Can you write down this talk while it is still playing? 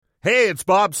Hey, it's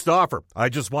Bob Stauffer. I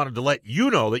just wanted to let you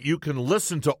know that you can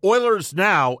listen to Oilers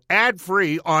Now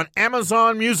ad-free on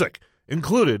Amazon Music,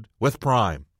 included with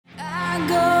Prime. I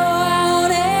go out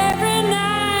every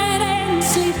night and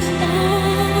sleep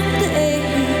all day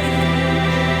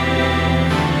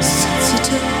since you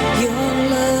took your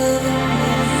love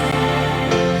away.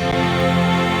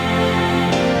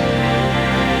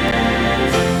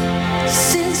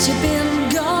 Since you've been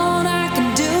gone, I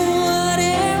can do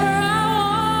whatever I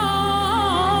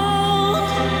want.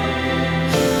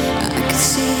 I can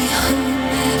see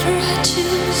whomever I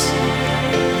choose.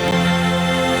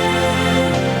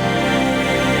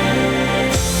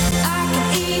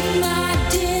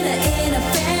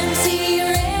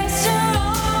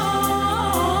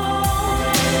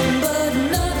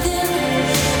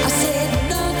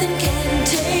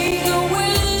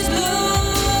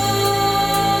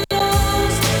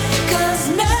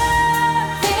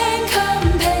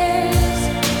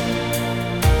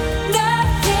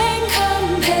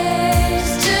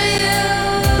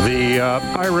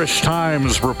 Irish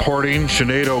Times reporting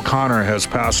Sinead O'Connor has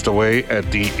passed away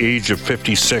at the age of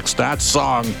 56. That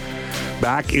song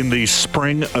back in the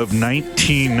spring of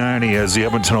 1990 as the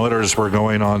Edmonton Oilers were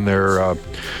going on their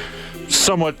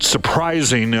somewhat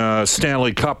surprising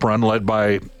Stanley Cup run led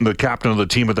by the captain of the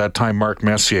team at that time, Mark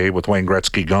Messier, with Wayne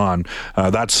Gretzky gone.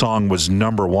 That song was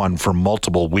number one for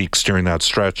multiple weeks during that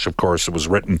stretch. Of course, it was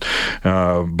written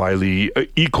by the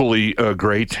equally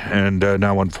great and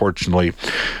now unfortunately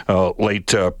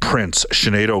late Prince,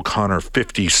 Sinead O'Connor,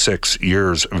 56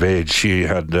 years of age. She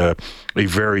had a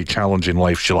very challenging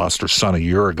life. She lost her son a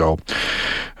year ago.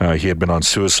 He had been on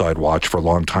suicide watch for a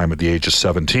long time at the age of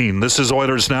 17. This is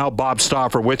Oilers Now. Bob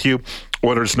Stauffer with you.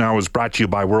 Oilers Now is brought to you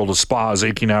by World of Spas.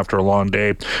 Aching after a long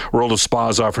day, World of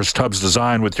Spas offers tubs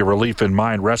designed with your relief in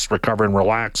mind. Rest, recover, and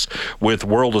relax with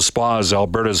World of Spas,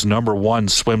 Alberta's #1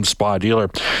 swim spa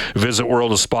dealer. Visit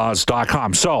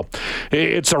worldofspas.com. So,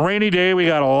 it's a rainy day. We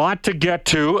got a lot to get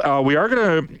to. We are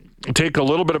going to take a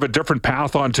little bit of a different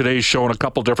path on today's show and a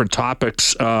couple different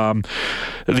topics. The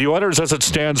Oilers, as it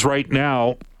stands right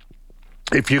now,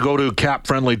 if you go to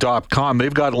capfriendly.com,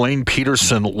 they've got Lane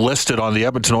Pederson listed on the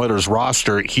Edmonton Oilers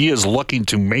roster. He is looking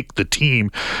to make the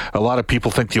team. A lot of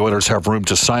people think the Oilers have room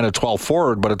to sign a 12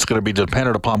 forward, but it's going to be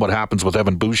dependent upon what happens with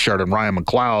Evan Bouchard and Ryan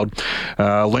McLeod.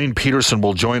 Lane Pederson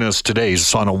will join us today.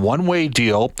 He's on a one-way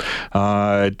deal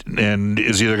and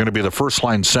is either going to be the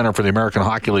first-line center for the American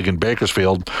Hockey League in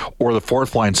Bakersfield or the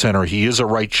fourth-line center. He is a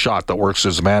right shot that works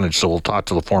his advantage, so we'll talk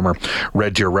to the former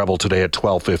Red Deer Rebel today at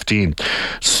 12:15.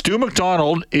 Stu McDonald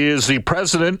is the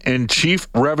president and chief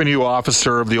revenue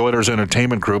officer of the Oilers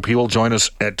Entertainment Group. He will join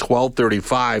us at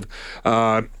 12:35.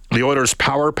 The Oilers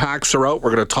power packs are out.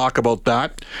 We're going to talk about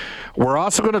that. We're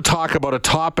also going to talk about a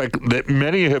topic that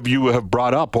many of you have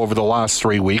brought up over the last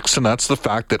 3 weeks, and that's the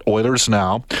fact that Oilers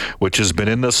Now, which has been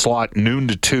in the slot noon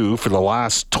to 2 for the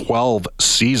last 12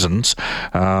 seasons,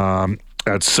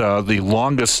 that's the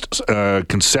longest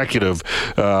consecutive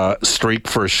streak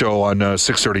for a show on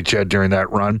 6:30 CHED during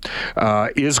that run.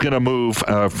 Is going to move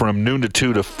from noon to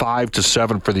 2 to 5 to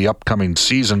 7 for the upcoming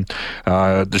season.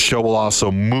 The show will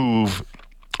also move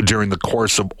during the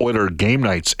course of Oiler game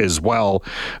nights as well.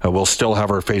 We'll still have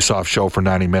our face-off show for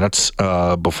 90 minutes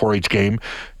before each game.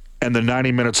 And the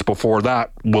 90 minutes before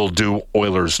that, we'll do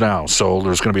Oilers Now. So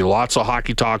there's going to be lots of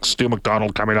hockey talk. Stu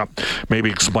McDonald coming up, maybe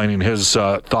explaining his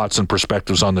thoughts and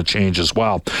perspectives on the change as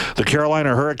well. The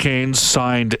Carolina Hurricanes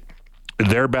signed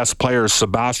their best player,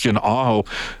 Sebastian Aho.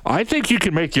 I think you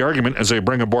can make the argument as they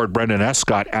bring aboard Brendan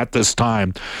Escott at this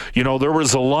time. You know, there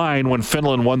was a line when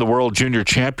Finland won the World Junior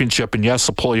Championship and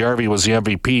Jesse Puljujärvi was the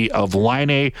MVP of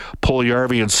Laine,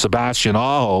 Puljujärvi, and Sebastian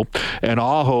Aho. And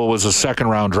Aho was a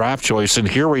second-round draft choice. And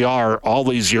here we are all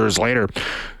these years later.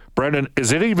 Brendan,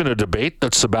 is it even a debate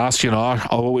that Sebastian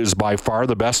Aho is by far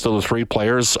the best of the three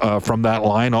players from that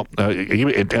line?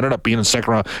 It ended up being in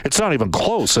second round. It's not even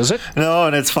close, is it? No,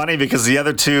 and it's funny because the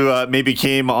other two maybe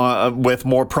came with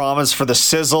more promise for the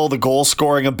sizzle, the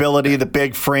goal-scoring ability, the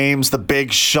big frames, the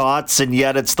big shots, and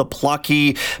yet it's the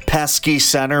plucky, pesky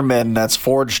centerman that's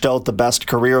forged out the best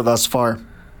career thus far.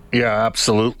 Yeah,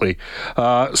 absolutely.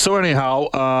 So anyhow,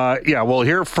 we'll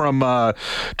hear from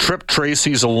Trip Tracy.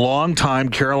 He's a longtime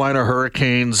Carolina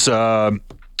Hurricanes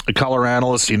color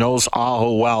analyst. He knows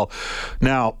Aho well.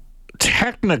 Now,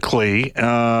 technically,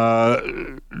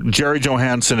 Jerry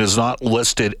Johansson is not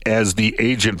listed as the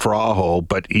agent for Aho,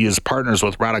 but he is partners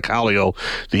with Radicalio,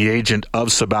 the agent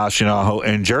of Sebastian Aho.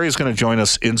 And Jerry's going to join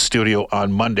us in studio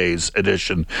on Monday's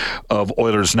edition of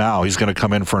Oilers Now. He's going to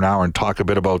come in for an hour and talk a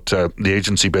bit about the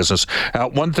agency business.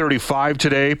 At 1:35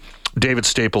 today, David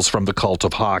Staples from the Cult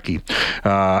of Hockey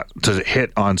to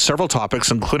hit on several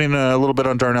topics, including a little bit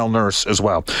on Darnell Nurse as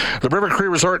well. The River Cree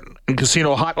Resort and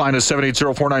Casino hotline is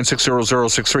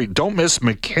 780-496-0063. Don't miss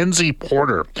Mackenzie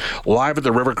Porter live at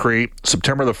the River Cree,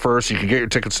 September the 1st. You can get your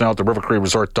tickets now at the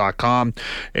rivercreeresort.com.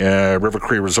 River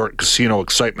Cree Resort Casino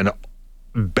excitement.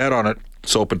 Bet on it.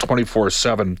 It's open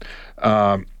 24/7.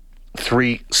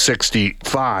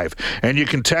 365. And you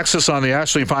can text us on the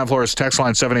Ashley Fine Floors text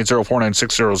line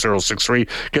 780-496-0063.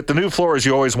 Get the new floors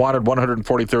you always wanted,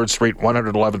 143rd Street,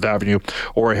 111th Avenue,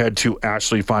 or head to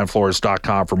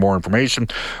ashleyfinefloors.com for more information.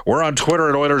 We're on Twitter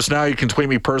at Oilers Now. You can tweet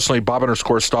me personally,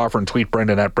 Bob_Stauffer, and tweet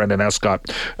Brendan at Brendan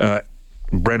Escott.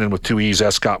 Brendan with 2 E's,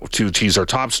 Escott with 2 T's. Our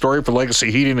top story for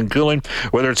Legacy Heating and Cooling.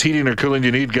 Whether it's heating or cooling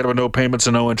you need, get them with no payments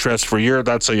and no interest for a year.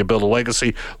 That's how you build a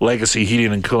legacy. Legacy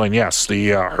Heating and Cooling. Yes, the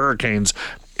Hurricanes,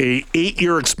 a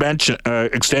 8-year extension,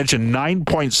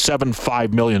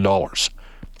 $9.75 million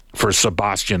for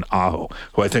Sebastian Aho,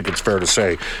 who I think it's fair to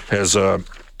say has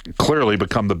clearly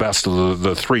become the best of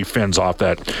the three Finns off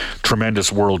that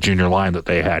tremendous World Junior line that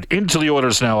they had. Into the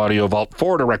Oilers Now audio vault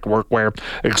for Direct Workwear.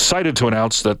 Excited to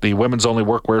announce that the women's only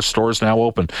workwear store is now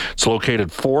open. It's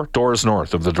located 4 doors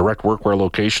north of the Direct Workwear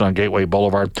location on Gateway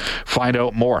Boulevard. Find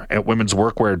out more at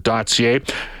womensworkwear.ca.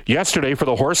 Yesterday for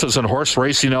the horses and horse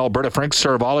racing in Alberta, Frank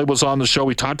Saravalli was on the show.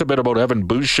 We talked a bit about Evan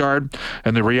Bouchard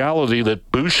and the reality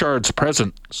that Bouchard's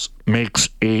presence makes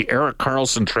a Erik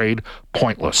Karlsson trade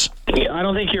pointless. Yeah, I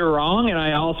don't think you're wrong, and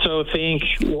I also think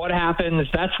what happens,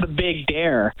 that's the big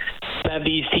dare that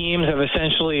these teams have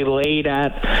essentially laid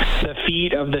at the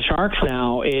feet of the Sharks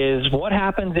now, is what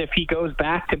happens if he goes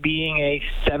back to being a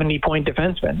 70-point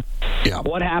defenseman? Yeah.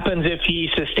 What happens if he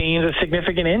sustains a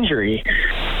significant injury?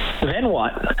 Then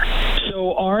what?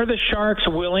 So are the Sharks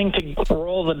willing to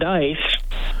roll the dice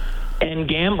and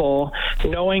gamble,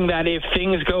 knowing that if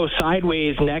things go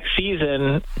sideways next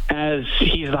season, as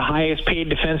he's the highest paid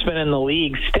defenseman in the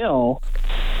league still,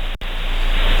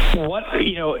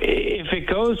 if it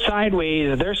goes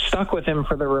sideways, they're stuck with him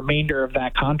for the remainder of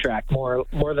that contract, more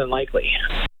than likely.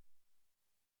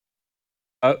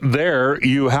 There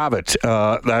you have it.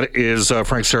 That is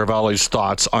Frank Saravalli's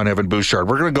thoughts on Evan Bouchard.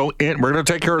 We're going to go in. We're going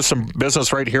to take care of some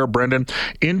business right here, Brendan,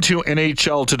 into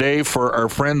NHL Today for our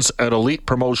friends at Elite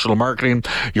Promotional Marketing,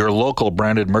 your local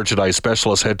branded merchandise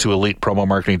specialist. Head to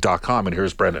elitepromomarketing.com, and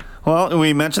here's Brendan. Well,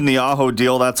 we mentioned the Aho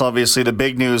deal. That's obviously the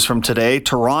big news from today.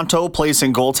 Toronto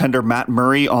placing goaltender Matt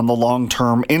Murray on the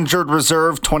long-term injured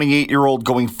reserve. 28-year-old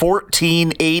going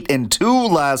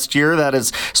 14-8-2 last year. That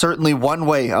is certainly one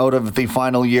way out of the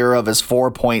final year of his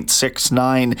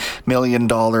 $4.69 million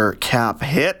cap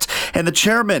hit. And the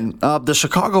chairman of the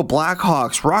Chicago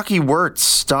Blackhawks, Rocky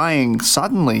Wirtz, dying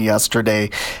suddenly yesterday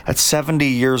at 70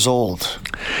 years old.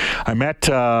 I met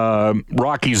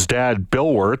Rocky's dad,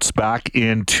 Bill Wirtz, back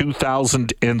in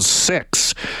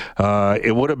 2006.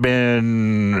 It would have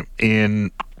been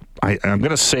in, I'm going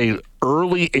to say,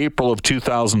 early April of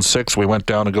 2006, we went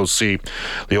down to go see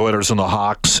the Oilers and the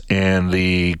Hawks and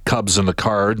the Cubs and the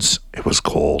Cards. It was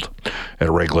cold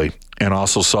at Wrigley. And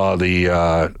also saw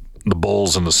the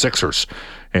Bulls and the Sixers.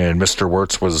 And Mr.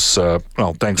 Wirtz was,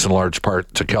 thanks in large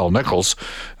part to Kel Nichols,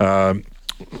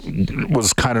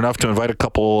 was kind enough to invite a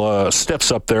couple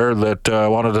stiffs up there that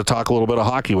wanted to talk a little bit of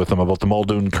hockey with them about the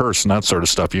Muldoon curse and that sort of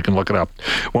stuff. You can look it up.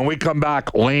 When we come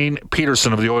back, Lane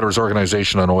Pederson of the Oilers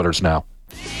organization on Oilers Now.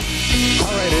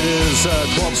 All right, it is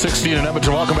 12:16 in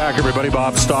Edmonton. Welcome back, everybody.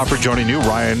 Bob Stauffer joining you.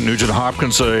 Ryan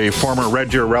Nugent-Hopkins, a former Red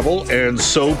Deer Rebel, and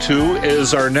so too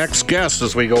is our next guest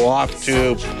as we go off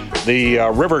to the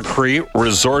River Cree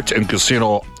Resort and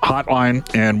Casino Hotline.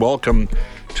 And welcome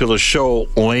to the show,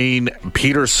 Lane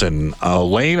Pederson.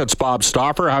 Lane, it's Bob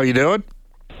Stauffer. How you doing?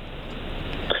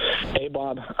 Hey,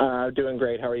 Bob. Doing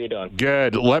great. How are you doing?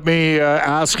 Good. Let me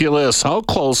ask you this. How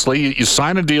closely, you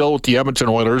sign a deal with the Edmonton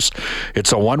Oilers.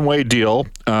 It's a one-way deal.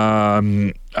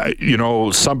 Some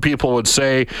people would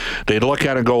say, they'd look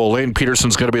at it and go, well, Lane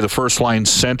Pederson's going to be the first-line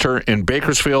center in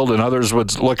Bakersfield, and others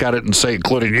would look at it and say,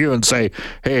 including you, and say,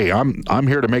 hey, I'm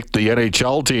here to make the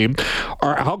NHL team.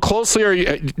 How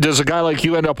closely does a guy like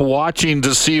you end up watching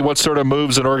to see what sort of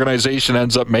moves an organization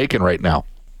ends up making right now?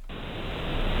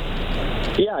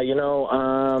 Yeah,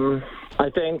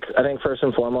 I think first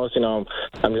and foremost, I'm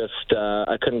just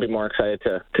I couldn't be more excited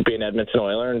to be an Edmonton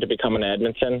Oiler and to become an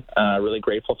Edmonton. Really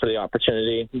grateful for the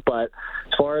opportunity. But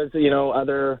as far as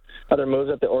other moves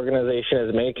that the organization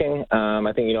is making,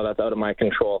 I think that's out of my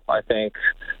control. I think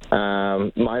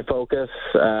my focus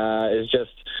is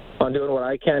just on doing what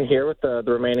I can here with the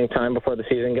remaining time before the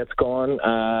season gets going.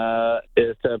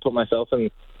 Is to put myself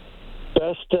in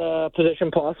best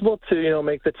position possible to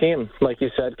make the team. Like you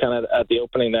said, kind of at the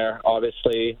opening there.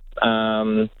 Obviously,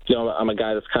 I'm a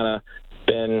guy that's kind of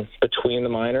been between the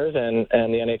minors and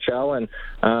the NHL, and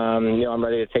I'm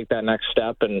ready to take that next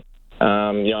step. And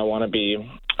I want to be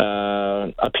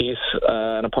a piece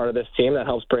and a part of this team that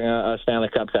helps bring a Stanley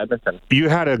Cup to Edmonton. You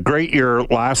had a great year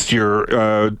last year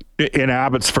in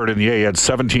Abbotsford in the A. You had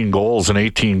 17 goals in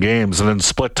 18 games, and then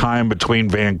split time between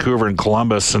Vancouver and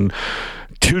Columbus, and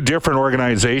two different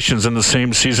organizations in the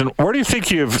same season. Where do you think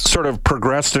you've sort of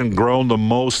progressed and grown the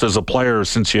most as a player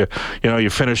since you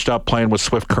finished up playing with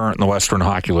Swift Current in the Western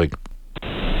Hockey League?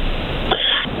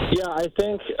 Yeah, I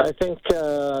think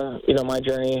my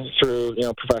journey through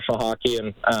professional hockey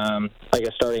and I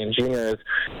guess starting in juniors,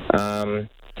 I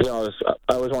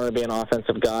always wanted to be an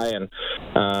offensive guy and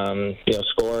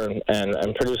score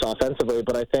and produce offensively.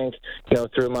 But I think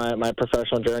through my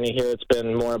professional journey here, it's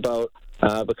been more about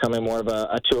becoming more of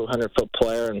a 200-foot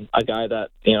player and a guy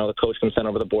that the coach can send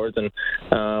over the boards and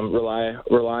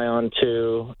rely on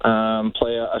to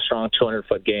play a strong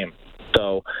 200-foot game.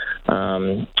 So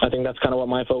I think that's kind of what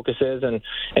my focus is. And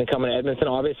coming to Edmonton,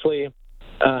 obviously,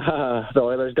 the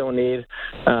Oilers don't need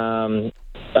a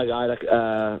guy that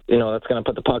that's going to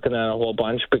put the puck in a whole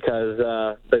bunch because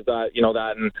they've got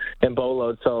that in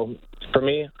boatload. So for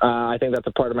me, I think that's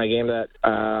a part of my game that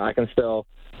I can still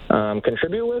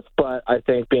contribute with, but I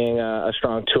think being a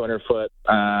strong 200-foot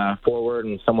forward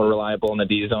and someone reliable in the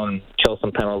D zone, kill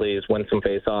some penalties, win some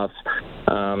faceoffs,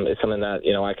 is something that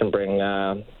I can bring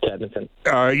to Edmonton.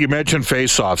 You mentioned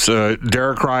faceoffs.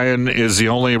 Derek Ryan is the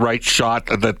only right shot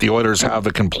that the Oilers have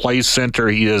that can play center.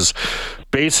 He is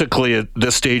basically at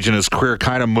this stage in his career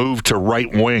kind of moved to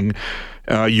right wing.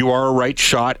 You are a right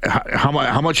shot.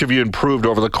 How much have you improved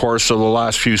over the course of the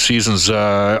last few seasons? In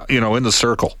the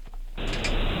circle.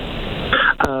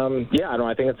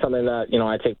 I think it's something that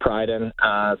I take pride in,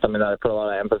 something that I put a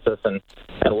lot of emphasis and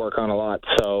work on a lot.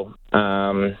 So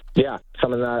something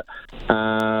that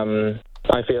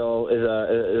I feel is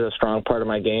a strong part of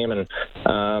my game and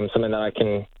something that I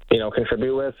can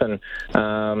contribute with and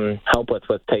help with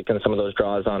taking some of those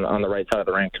draws on the right side of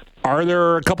the rink. Are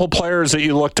there a couple players that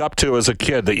you looked up to as a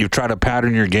kid that you've tried to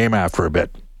pattern your game after a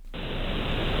bit?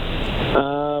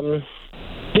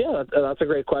 Yeah, that's a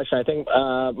great question. I think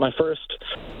my first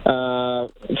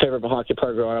favorite hockey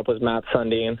player growing up was Matt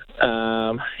Sundin.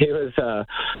 He was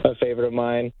a favorite of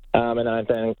mine, and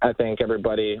then I think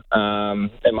everybody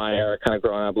in my era, kind of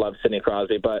growing up, loved Sidney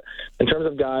Crosby. But in terms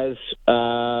of guys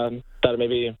that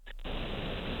maybe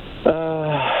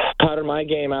pattern my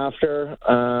game after,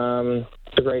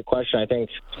 it's a great question. I think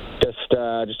just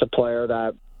a player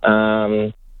that.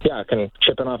 Can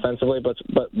chip in offensively, but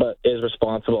is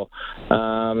responsible.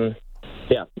 I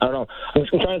don't know. I'm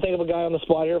trying to think of a guy on the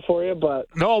spot here for you, but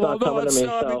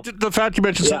the fact you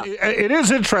mentioned it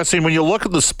is interesting when you look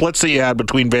at the splits that you had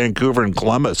between Vancouver and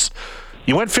Columbus.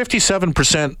 You went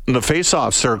 57% in the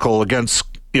face-off circle against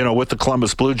with the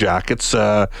Columbus Blue Jackets.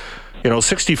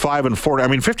 65 and 40. I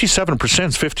mean, 57%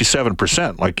 is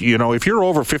 57%. Like if you're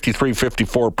over 53,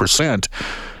 54%.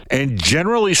 And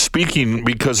generally speaking,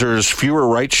 because there's fewer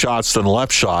right shots than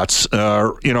left shots,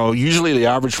 usually the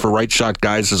average for right shot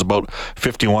guys is about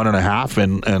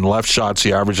 51.5, and left shots,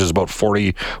 the average is about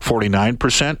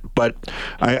 49%. But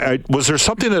was there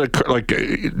something that,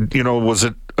 was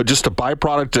it just a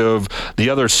byproduct of the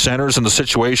other centers and the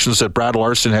situations that Brad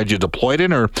Larson had you deployed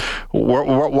in, or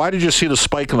why did you see the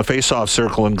spike in the faceoff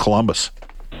circle in Columbus?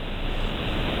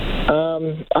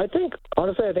 I think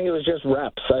it was just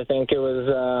reps. I think it was,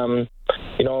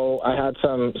 I had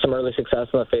some early success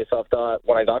in the faceoff dot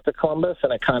when I got to Columbus,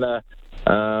 and it kind of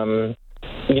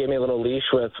gave me a little leash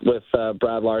with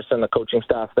Brad Larson, the coaching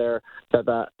staff there, that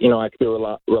I could be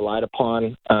relied upon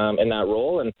in that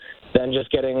role, and then just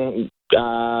getting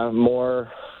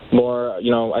more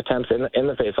attempts in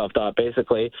the faceoff dot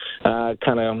basically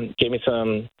kind of gave me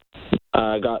some.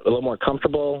 Got a little more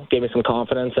comfortable, gave me some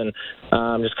confidence, and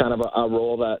just kind of a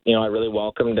role that I really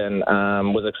welcomed and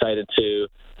was excited to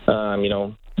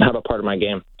have a part of my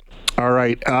game. All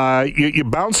right, you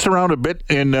bounced around a bit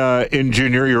in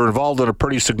junior. You're involved in a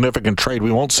pretty significant trade.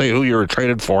 We won't say who you were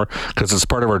traded for because it's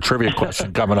part of our trivia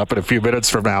question coming up in a few minutes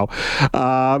from now.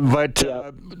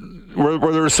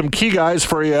 were there some key guys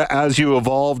for you as you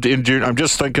evolved in junior? I'm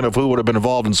just thinking of who would have been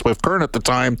involved in Swift Current at the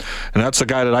time, and that's the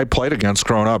guy that I played against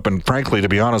growing up. And frankly, to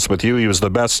be honest with you, he was the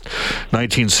best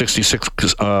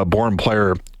 1966 born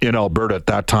player in Alberta at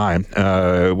that time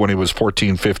when he was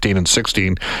 14, 15, and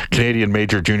 16. Canadian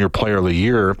Major Junior Player of the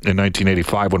Year in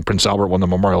 1985 when Prince Albert won the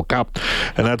Memorial Cup,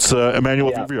 and that's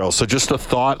Emmanuel Vivrio. So just a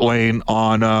thought, Lane,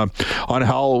 on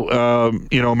how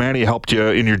Manny helped you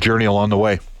in your journey along the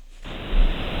way.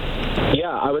 Yeah,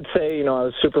 I would say, I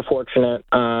was super fortunate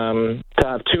to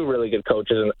have two really good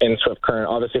coaches in Swift Current.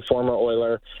 Obviously, former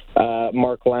Oiler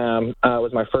Mark Lamb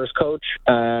was my first coach,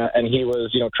 and he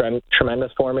was,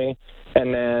 tremendous for me.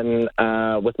 And then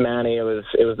with Manny, it was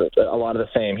a lot of the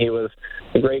same. He was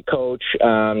a great coach,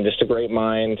 just a great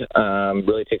mind,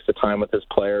 really takes the time with his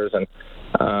players, and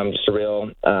just a real,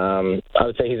 I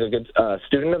would say he's a good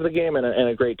student of the game and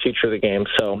a great teacher of the game.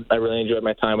 So I really enjoyed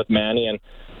my time with Manny, and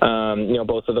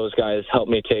both of those guys helped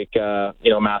me take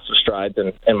massive strides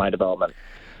in my development.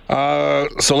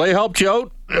 So they helped you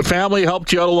out, family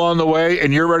helped you out along the way,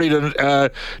 and you're ready to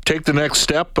take the next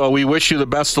step. We wish you the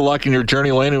best of luck in your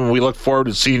journey, Lane, and we look forward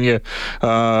to seeing you.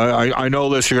 I know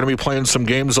this, you're going to be playing some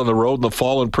games on the road in the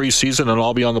fall and preseason, and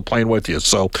I'll be on the plane with you.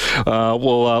 So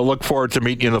we'll look forward to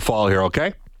meeting you in the fall here,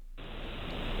 okay?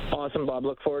 Awesome, Bob.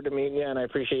 Look forward to meeting you, and I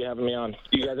appreciate you having me on.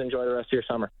 You guys enjoy the rest of your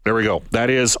summer. There we go. That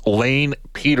is Lane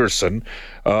Pederson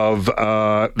of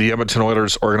the Edmonton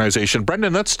Oilers organization.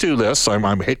 Brendan, let's do this.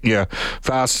 I'm hitting you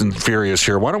fast and furious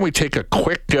here. Why don't we take a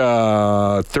quick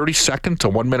 30-second to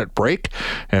 1 minute break?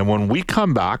 And when we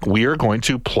come back, we are going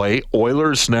to play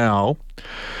Oilers Now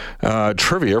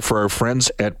trivia for our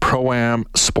friends at Pro-Am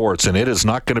Sports, and it is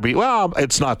not going to be,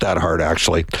 it's not that hard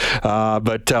actually,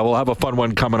 but we'll have a fun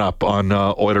one coming up on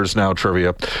Oilers Now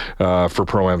trivia for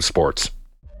Pro-Am Sports.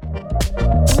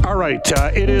 All right,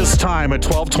 it is time at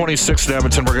 12:26 in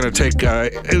Edmonton. We're going to take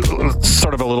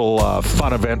sort of a little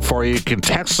fun event for you. You can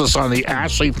text us on the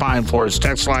Ashley Fine Floors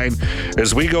text line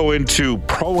as we go into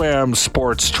Pro-Am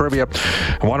Sports Trivia.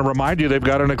 I want to remind you they've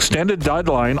got an extended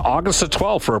deadline, August the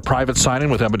 12th, for a private signing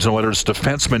with Edmonton Oilers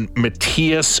defenseman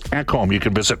Matthias Ekholm. You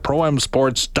can visit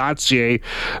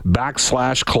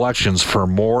proamsports.ca/collections for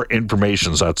more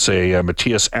information. That's a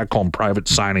Matthias Ekholm private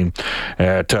signing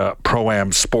at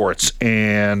Pro-Am Sports.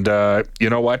 And you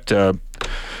know what? I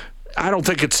don't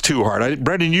think it's too hard.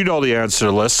 Brendan, you know the answer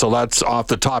to this, so that's off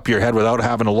the top of your head without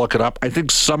having to look it up. I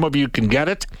think some of you can get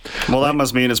it. Well, that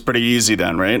must mean it's pretty easy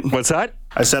then, right? What's that?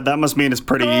 I said that must mean it's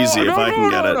pretty easy if I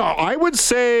can get it. No, I would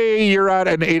say you're at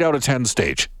an 8 out of 10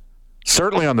 stage.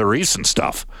 Certainly on the recent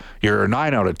stuff, you're a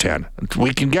 9 out of 10.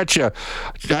 We can get you,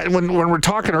 when we're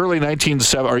talking early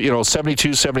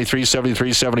 72, 73,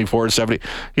 73, 74, 70,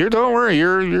 don't worry,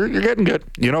 you're getting good.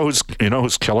 You know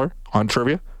who's killer on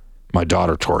trivia? My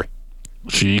daughter, Tori.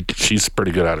 She's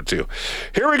pretty good at it too.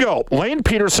 Here we go. Lane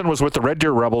Pederson was with the Red Deer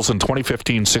Rebels in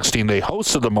 2015-16. They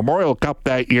hosted the Memorial Cup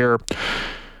that year.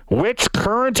 Which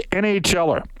current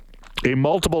NHLer, a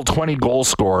multiple 20-goal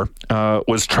scorer,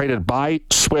 was traded by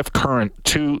Swift Current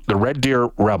to the Red Deer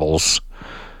Rebels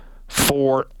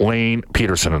for Lane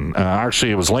Pederson?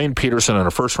 Actually, it was Lane Pederson and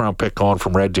a first-round pick going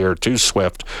from Red Deer to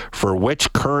Swift for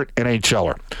which current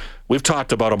NHLer? We've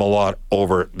talked about him a lot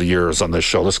over the years on this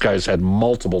show. This guy's had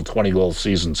multiple 20-goal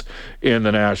seasons in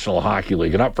the National Hockey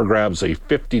League. And up for grabs, a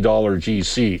 $50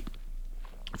 GC.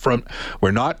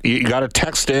 You got to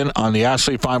text in on the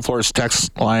Ashley Fine Floors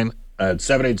text line at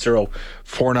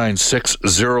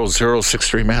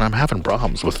 780-496-0063. Man, I'm having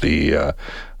problems with the...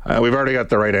 we've already got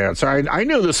the right answer. I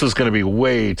knew this was going to be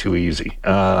way too easy.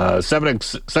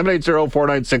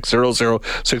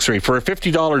 780-496-0063 for a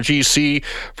 $50 GC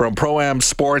from Pro-Am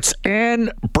Sports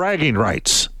and bragging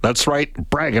rights. That's right,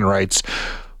 bragging rights.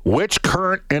 Which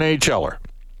current NHLer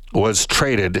was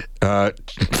traded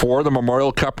for the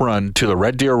Memorial Cup run to the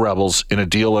Red Deer Rebels in a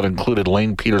deal that included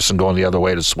Lane Pederson going the other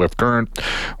way to Swift Current,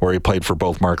 where he played for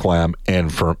both Mark Lamb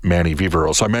and for Manny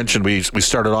Viviro. So I mentioned we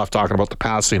started off talking about the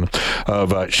passing of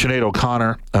Sinead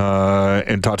O'Connor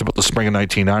and talked about the spring of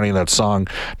 1990, that song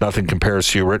Nothing Compares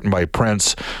to You, written by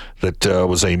Prince, that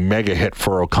was a mega hit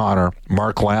for O'Connor.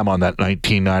 Mark Lamb on that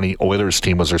 1990 Oilers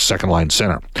team was their second-line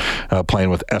center, playing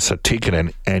with Esa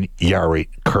Tikkanen and Jari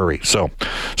Kurri. So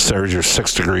there's your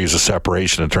 6 degrees of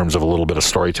separation in terms of a little bit of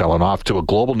storytelling. Off to a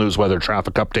global news weather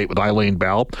traffic update with Eileen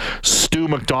Bell. Stu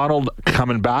McDonald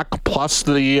coming back, plus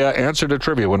the answer to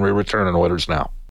trivia when we return on Oilers Now.